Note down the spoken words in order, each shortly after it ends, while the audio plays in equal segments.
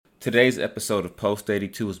Today's episode of Post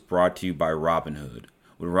 82 is brought to you by Robinhood.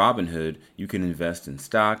 With Robinhood, you can invest in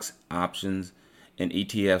stocks, options, and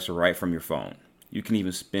ETFs right from your phone. You can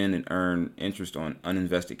even spend and earn interest on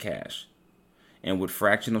uninvested cash. And with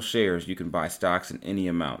fractional shares, you can buy stocks in any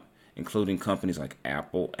amount, including companies like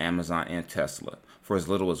Apple, Amazon, and Tesla, for as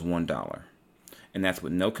little as $1. And that's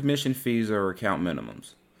with no commission fees or account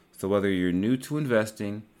minimums. So whether you're new to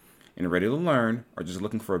investing and ready to learn, or just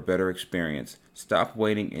looking for a better experience, stop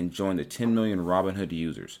waiting and join the 10 million Robinhood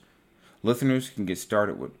users. Listeners can get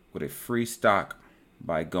started with a free stock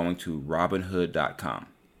by going to Robinhood.com.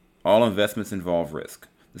 All investments involve risk.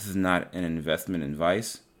 This is not an investment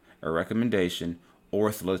advice, a recommendation, or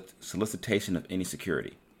a solicitation of any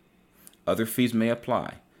security. Other fees may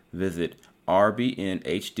apply. Visit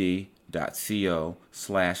rbnhd.co/fees.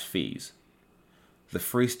 The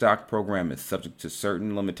free stock program is subject to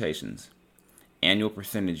certain limitations. Annual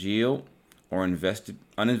percentage yield or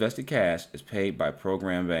uninvested cash is paid by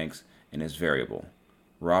program banks and is variable.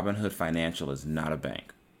 Robinhood Financial is not a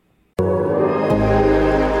bank.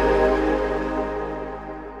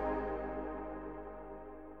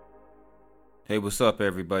 Hey, what's up,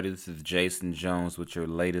 everybody? This is Jason Jones with your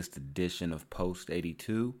latest edition of Post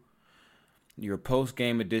 82, your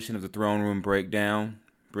post-game edition of the Throne Room Breakdown,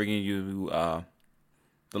 bringing you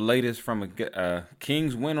the latest from a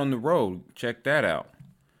Kings win on the road. Check that out.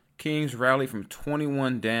 Kings rallied from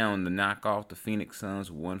 21 down to knock off the Phoenix Suns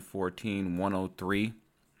 114-103.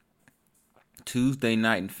 Tuesday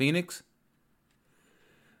night in Phoenix.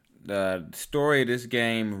 The story of this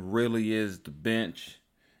game really is the bench.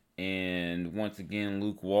 And once again,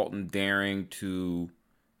 Luke Walton daring to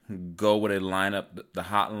go with a lineup, the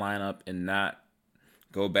hot lineup, and not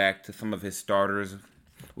go back to some of his starters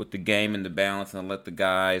with the game in the balance and let the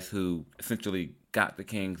guys who essentially got the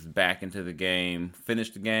Kings back into the game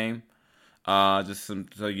finish the game.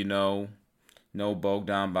 So you know, no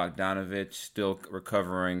Bogdan Bogdanovic, still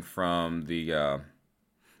recovering from the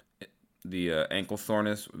ankle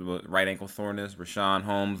soreness, right ankle soreness. Richaun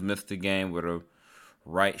Holmes missed the game with a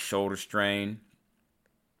right shoulder strain,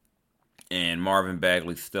 and Marvin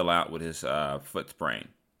Bagley still out with his foot sprain.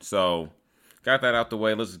 So, got that out the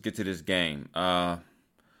way. Let's get to this game.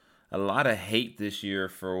 A lot of hate this year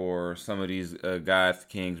for some of these guys the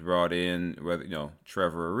Kings brought in, whether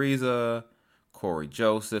Trevor Ariza, Corey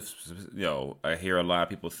Joseph. I hear a lot of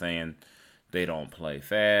people saying they don't play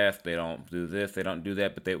fast, they don't do this, they don't do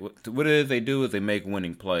that, but what it is they do is they make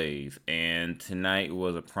winning plays. And tonight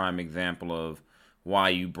was a prime example of why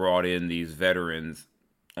you brought in these veterans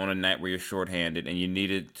on a night where you're shorthanded and you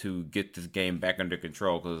needed to get this game back under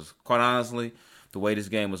control. Because quite honestly, the way this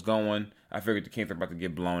game was going, I figured the Kings were about to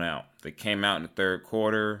get blown out. They came out in the third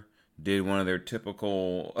quarter, did one of their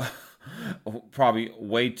typical, probably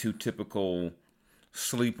way too typical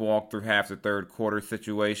sleepwalk through half the third quarter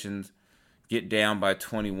situations, get down by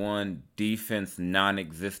 21, defense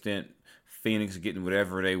non-existent, Phoenix getting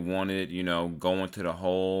whatever they wanted, going to the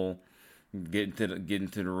hole, getting to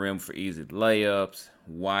the rim for easy layups,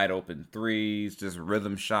 wide open threes, just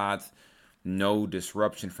rhythm shots, no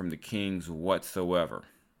disruption from the Kings whatsoever.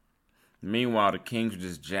 Meanwhile, the Kings were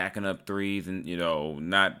just jacking up threes and,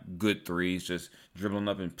 not good threes, just dribbling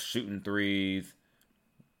up and shooting threes,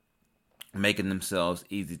 making themselves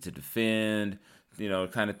easy to defend, the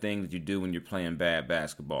kind of thing that you do when you're playing bad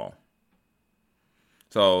basketball.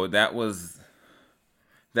 So that's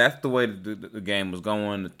the way the game was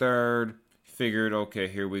going. The third, figured, okay,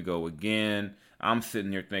 here we go again. I'm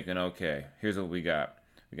sitting here thinking, okay, here's what we got.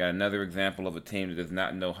 We got another example of a team that does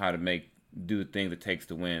not know how to do the thing that takes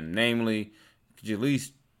to win. Namely, could you at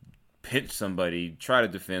least pinch somebody, try to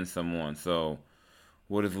defend someone? So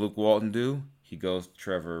what does Luke Walton do? He goes to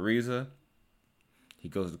Trevor Ariza. He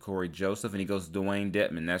goes to Corey Joseph, and he goes to Dwayne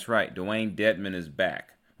Dedmon. That's right, Dwayne Dedmon is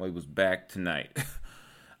back. Well, he was back tonight.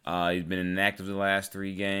 He's been inactive the last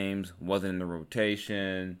 3 games, wasn't in the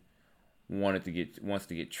rotation, wants to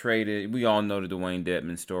get traded. We all know the Dwayne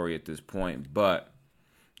Dedmon story at this point, but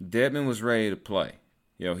Dedmon was ready to play.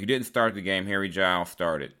 He didn't start the game. Harry Giles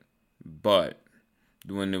started. But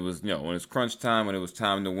when it was, when it was crunch time, when it was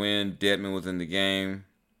time to win, Dedmon was in the game.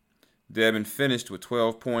 Dedmon finished with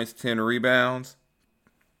 12 points, 10 rebounds.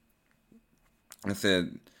 I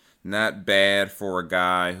said, not bad for a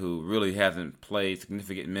guy who really hasn't played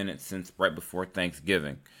significant minutes since right before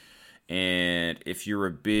Thanksgiving. And if you're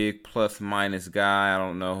a big plus-minus guy, I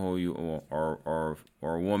don't know who you or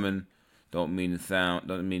a woman, don't mean to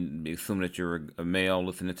assume that you're a male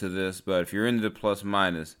listening to this, but if you're into the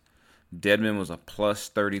plus-minus, Dedmon was a plus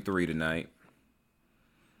 33 tonight.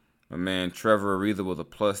 My man Trevor Ariza was a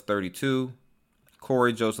plus 32.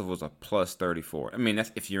 Corey Joseph was a plus 34. I mean,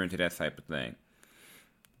 that's if you're into that type of thing.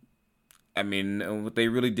 I mean, what they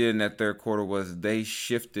really did in that third quarter was they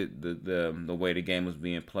shifted the way the game was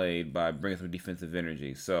being played by bringing some defensive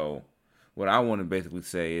energy. So what I want to basically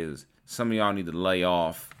say is some of y'all need to lay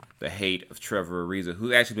off the hate of Trevor Ariza,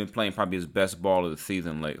 who's actually been playing probably his best ball of the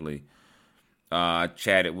season lately. I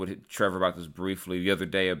chatted with Trevor about this briefly the other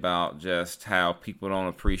day about just how people don't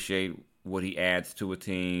appreciate what he adds to a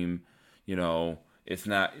team. You know, it's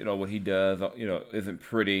not, what he does, isn't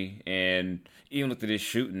pretty. And even looked at his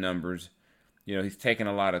shooting numbers, he's taking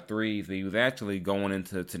a lot of threes. But he was actually going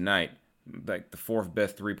into tonight like the fourth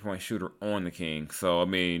best three-point shooter on the Kings. So, I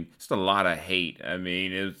mean, just a lot of hate. I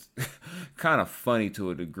mean, it's kind of funny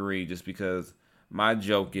to a degree just because my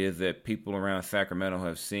joke is that people around Sacramento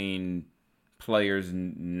have seen players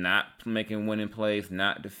not making winning plays,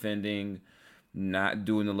 not defending, not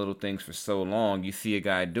doing the little things for so long. You see a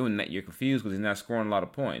guy doing that, you're confused because he's not scoring a lot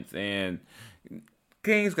of points. And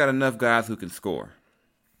Kings got enough guys who can score.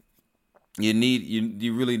 You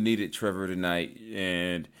really needed Trevor tonight,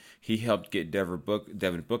 and he helped get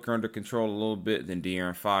Devin Booker under control a little bit. Then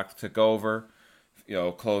De'Aaron Fox took over,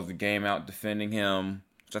 closed the game out defending him,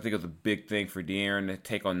 which I think was a big thing for De'Aaron to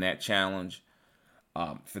take on that challenge.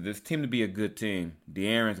 For this team to be a good team,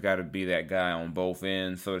 De'Aaron's got to be that guy on both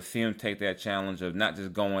ends. So to see him take that challenge of not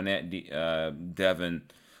just going at Devin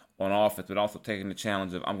on offense, but also taking the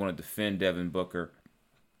challenge of I'm going to defend Devin Booker.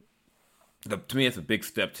 To me, it's a big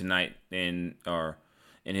step tonight in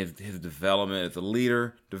his development as a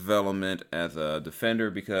leader, development as a defender,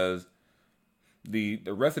 because the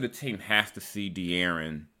rest of the team has to see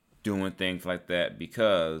De'Aaron doing things like that,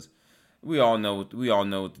 because we all know what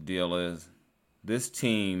the deal is. This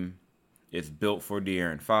team is built for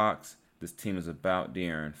De'Aaron Fox. This team is about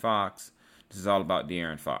De'Aaron Fox. This is all about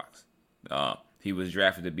De'Aaron Fox. He was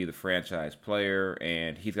drafted to be the franchise player,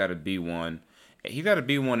 and he's got to be one. He's got to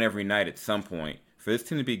be one every night at some point. For this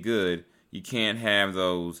team to be good, you can't have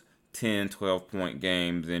those 10, 12-point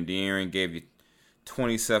games. And De'Aaron gave you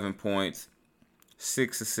 27 points,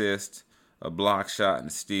 6 assists, a block shot, and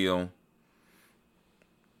a steal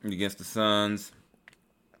against the Suns.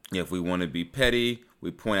 If we want to be petty, we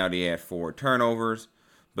point out he had 4 turnovers.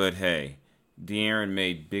 But hey, De'Aaron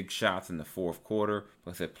made big shots in the fourth quarter.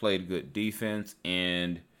 Like I said, played good defense.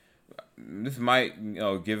 And this might,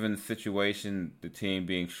 given the situation, the team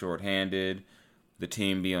being shorthanded, the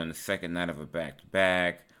team being on the second night of a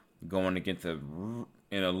back-to-back, going against an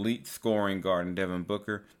elite scoring guard in Devin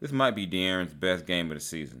Booker, this might be De'Aaron's best game of the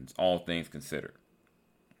season, all things considered.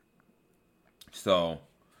 So,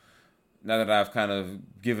 now that I've kind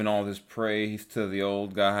of given all this praise to the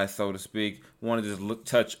old guy, so to speak, I want to just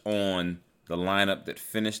touch on the lineup that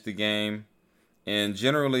finished the game. And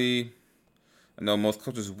generally, I know most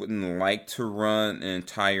coaches wouldn't like to run an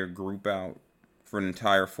entire group out for an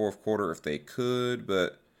entire fourth quarter if they could,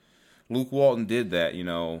 but Luke Walton did that,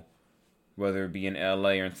 whether it be in LA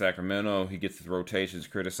or in Sacramento. He gets his rotations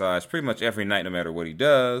criticized pretty much every night, no matter what he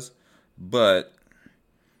does. But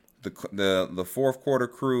the fourth quarter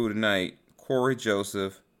crew tonight: Corey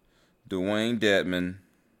Joseph, Dwayne Dedmon,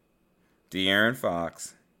 De'Aaron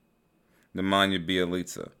Fox, Nemanja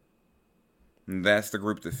Bjelica. And that's the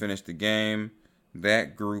group that finished the game.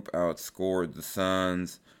 That group outscored the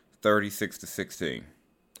Suns 36-16.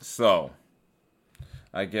 So,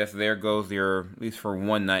 I guess there goes your, at least for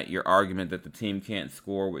one night, your argument that the team can't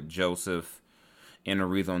score with Joseph and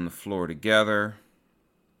Ariza on the floor together.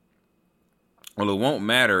 Well, it won't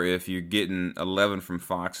matter if you're getting 11 from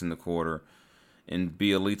Fox in the quarter and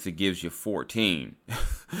Bjelica gives you 14.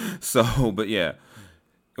 So, but yeah,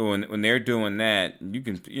 when they're doing that, you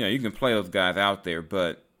can play those guys out there,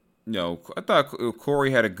 but I thought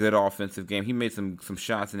Corey had a good offensive game. He made some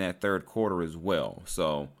shots in that third quarter as well.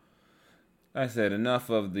 So, like I said, enough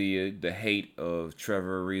of the hate of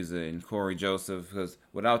Trevor Ariza and Corey Joseph, because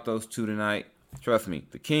without those two tonight, trust me,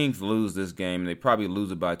 the Kings lose this game. They probably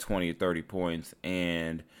lose it by 20 or 30 points,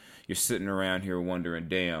 and you're sitting around here wondering,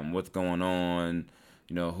 damn, what's going on?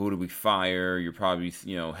 Who do we fire? You're probably,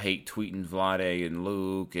 hate tweeting Vlade and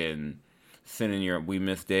Luke and sending your "We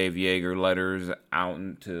Miss Dave Yeager" letters out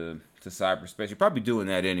into cyberspace. You're probably doing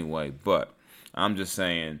that anyway, but I'm just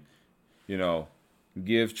saying,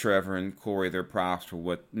 give Trevor and Corey their props for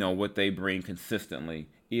what they bring consistently,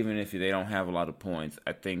 even if they don't have a lot of points.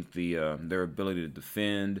 I think their ability to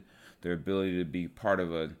defend, their ability to be part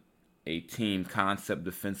of a team concept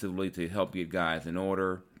defensively to help get guys in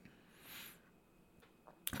order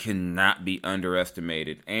cannot be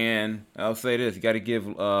underestimated. And I'll say this, you got to give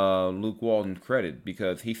Luke Walton credit,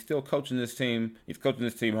 because he's still coaching this team. He's coaching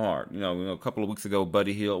this team hard. A couple of weeks ago,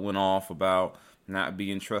 Buddy Hield went off about not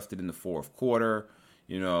being trusted in the fourth quarter.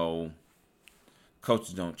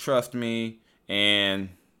 Coaches don't trust me. And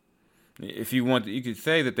if you want, you could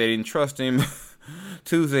say that they didn't trust him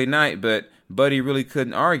Tuesday night, but Buddy really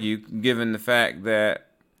couldn't argue given the fact that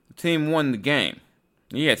the team won the game.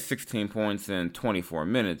 He had 16 points in 24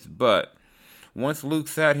 minutes, but once Luke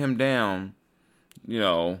sat him down,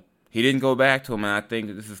 he didn't go back to him, and I think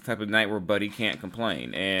that this is the type of night where Buddy can't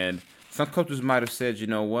complain. And some coaches might have said, you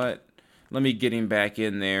know what, let me get him back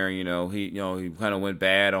in there. He kind of went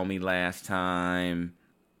bad on me last time.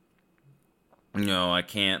 I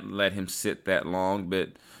can't let him sit that long.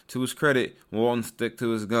 But to his credit, Walton stuck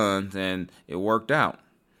to his guns, and it worked out.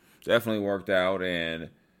 Definitely worked out, and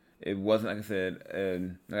it wasn't, like I said,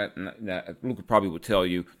 and Luka probably would tell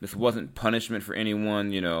you, this wasn't punishment for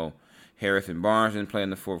anyone. Harrison Barnes didn't play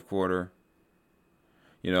in the fourth quarter.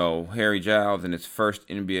 Harry Giles in his first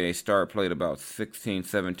NBA start played about 16,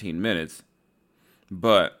 17 minutes.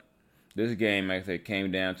 But this game, like I said,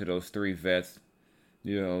 came down to those three vets.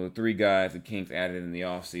 The three guys the Kings added in the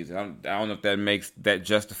offseason. I don't know if that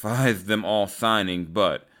justifies them all signing,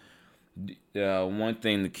 but one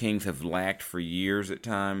thing the Kings have lacked for years at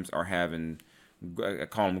times are having, I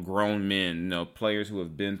call them grown men, players who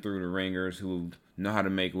have been through the ringers, who know how to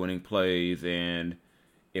make winning plays, and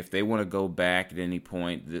if they want to go back at any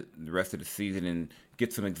point the rest of the season and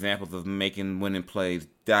get some examples of making winning plays,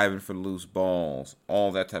 diving for loose balls,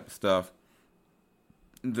 all that type of stuff,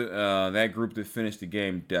 that group that finished the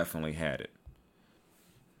game definitely had it.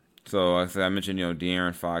 So, like I mentioned,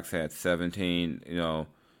 De'Aaron Fox had 17.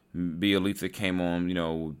 Bjelica came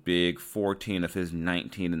on, big, 14 of his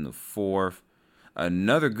 19 in the fourth.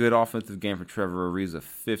 Another good offensive game for Trevor Ariza,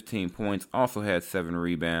 15 points, also had 7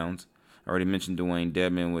 rebounds. I already mentioned Dwayne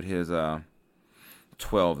Dedmon with his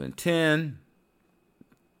 12 and 10.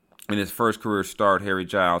 In his first career start, Harry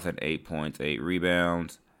Giles had 8 points, 8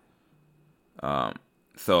 rebounds.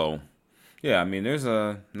 There's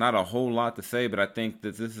not a whole lot to say, but I think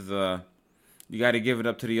that this is you got to give it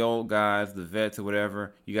up to the old guys, the vets or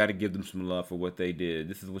whatever. You got to give them some love for what they did.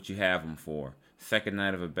 This is what you have them for. Second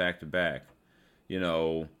night of a back-to-back.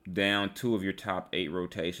 Down 2 of your top 8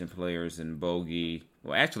 rotation players in Bogey.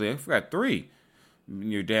 Well, actually, I forgot 3.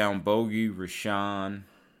 You're down Bogey, Rashawn,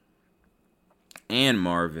 and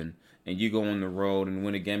Marvin, and you go on the road and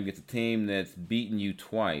win a game against a team that's beaten you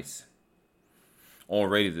twice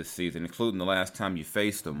already this season, including the last time you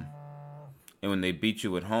faced them. And when they beat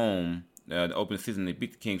you at home, the open season, they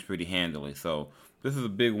beat the Kings pretty handily. So this is a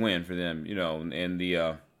big win for them, and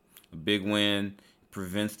the big win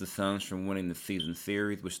prevents the Suns from winning the season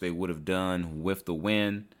series, which they would have done with the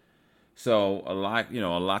win. So a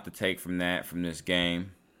lot to take from this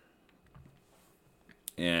game.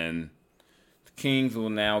 And the Kings will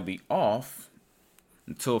now be off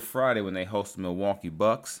until Friday when they host the Milwaukee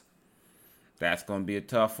Bucks. That's going to be a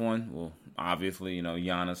tough one. Well, obviously,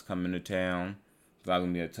 Giannis coming to town. It's not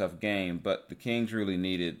going to be a tough game, but the Kings really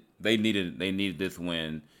needed this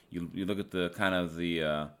win. You look at the kind of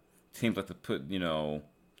the teams like to put,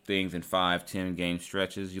 things in 5-10 game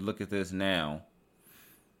stretches. You look at this now.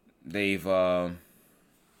 They've won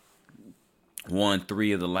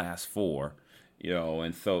 3 of the last 4,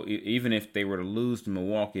 and so even if they were to lose to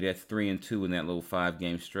Milwaukee, that's 3-2 in that little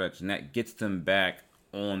 5-game stretch, and that gets them back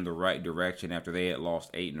on the right direction after they had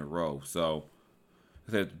lost 8 in a row. So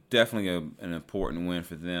it's definitely an important win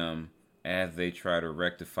for them as they try to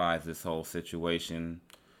rectify this whole situation,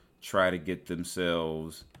 try to get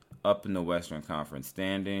themselves up in the Western Conference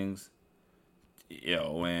standings,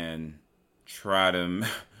 and try to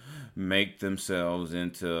make themselves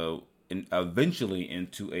eventually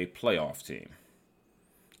into a playoff team.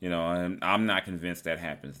 I'm not convinced that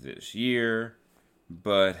happens this year,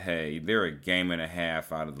 but hey, they're a game and a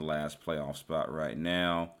half out of the last playoff spot right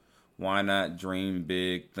now. Why not dream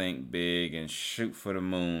big, think big, and shoot for the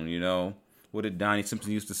moon, What did Donnie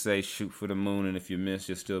Simpson used to say? Shoot for the moon, and if you miss,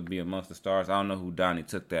 you'll still be amongst the stars. I don't know who Donnie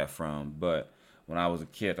took that from, but when I was a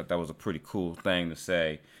kid, I thought that was a pretty cool thing to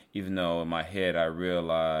say, even though in my head I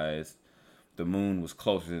realized the moon was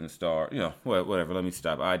closer than the star. Whatever, let me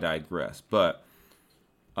stop. I digress. But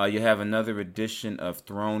you have another edition of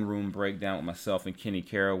Throne Room Breakdown with myself and Kenny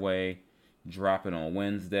Caraway dropping on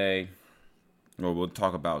Wednesday. Or we'll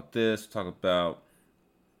talk about this, he'll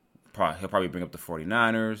probably bring up the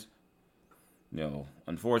 49ers,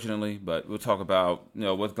 unfortunately, but we'll talk about,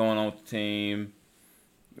 what's going on with the team,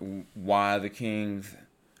 why the Kings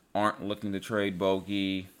aren't looking to trade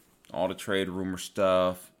Bogey, all the trade rumor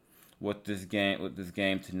stuff, what this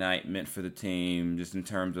game tonight meant for the team, just in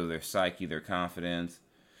terms of their psyche, their confidence.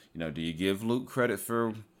 Do you give Luke credit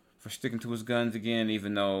for sticking to his guns again,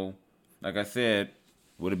 even though like I said,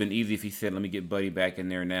 would have been easy if he said, "Let me get Buddy back in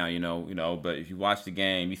there now." But if you watch the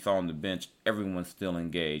game, you saw on the bench, everyone's still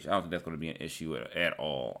engaged. I don't think that's going to be an issue at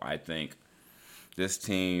all. I think this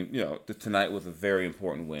team, tonight was a very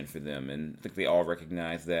important win for them, and I think they all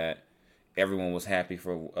recognize that. Everyone was happy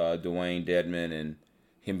for Dewayne Dedmon and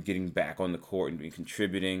him getting back on the court and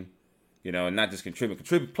contributing. And not just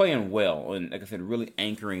contributing, playing well, and like I said, really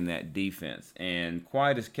anchoring that defense. And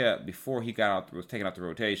quiet as kept before he was taken out the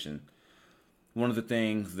rotation. One of the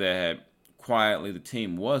things that quietly the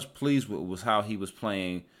team was pleased with was how he was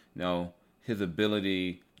playing. His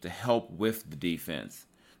ability to help with the defense.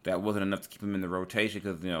 That wasn't enough to keep him in the rotation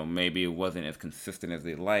because maybe it wasn't as consistent as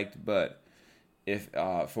they liked. But if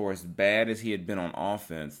for as bad as he had been on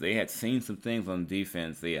offense, they had seen some things on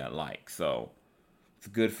defense they had liked. So it's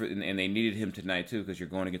good and they needed him tonight too, because you're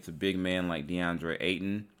going against a big man like DeAndre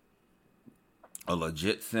Ayton, a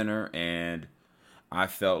legit center. And I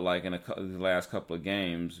felt like in the last couple of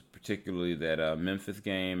games, particularly that Memphis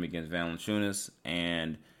game against Valanciunas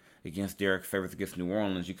and against Derek Favors against New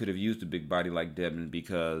Orleans, you could have used a big body like Dedmon,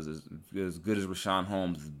 because as good as Richaun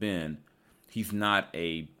Holmes has been, he's not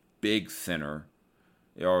a big center,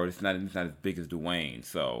 or he's not as big as Dwayne.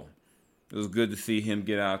 So it was good to see him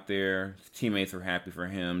get out there. His teammates were happy for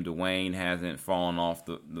him. Dwayne hasn't fallen off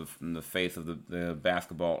the face of the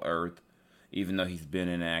basketball earth, even though he's been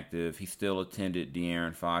inactive. He still attended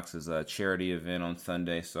De'Aaron Fox's charity event on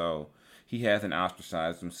Sunday, so he hasn't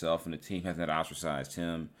ostracized himself, and the team hasn't ostracized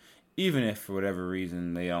him, even if for whatever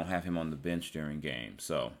reason they don't have him on the bench during games.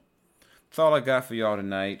 So that's all I got for y'all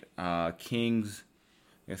tonight. Kings,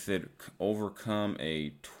 like I said, overcome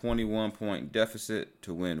a 21-point deficit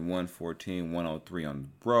to win 114-103 on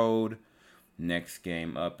the road. Next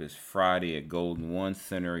game up is Friday at Golden One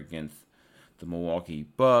Center against the Milwaukee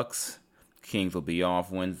Bucks. Kings will be off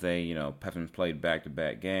Wednesday, having played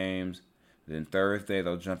back-to-back games. Then Thursday,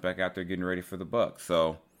 they'll jump back out there getting ready for the Bucks.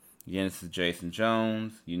 So, again, this is Jason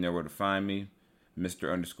Jones. You know where to find me. Mr.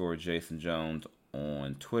 _Jason Jones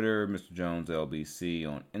on Twitter. Mr. Jones LBC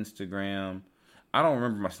on Instagram. I don't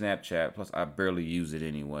remember my Snapchat. Plus, I barely use it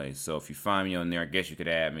anyway. So, if you find me on there, I guess you could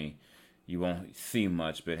add me. You won't see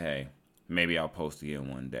much, but hey, maybe I'll post again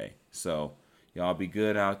one day. So, y'all be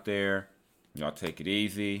good out there. Y'all take it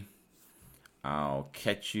easy. I'll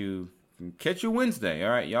catch you Wednesday.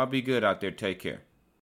 All right, y'all be good out there. Take care.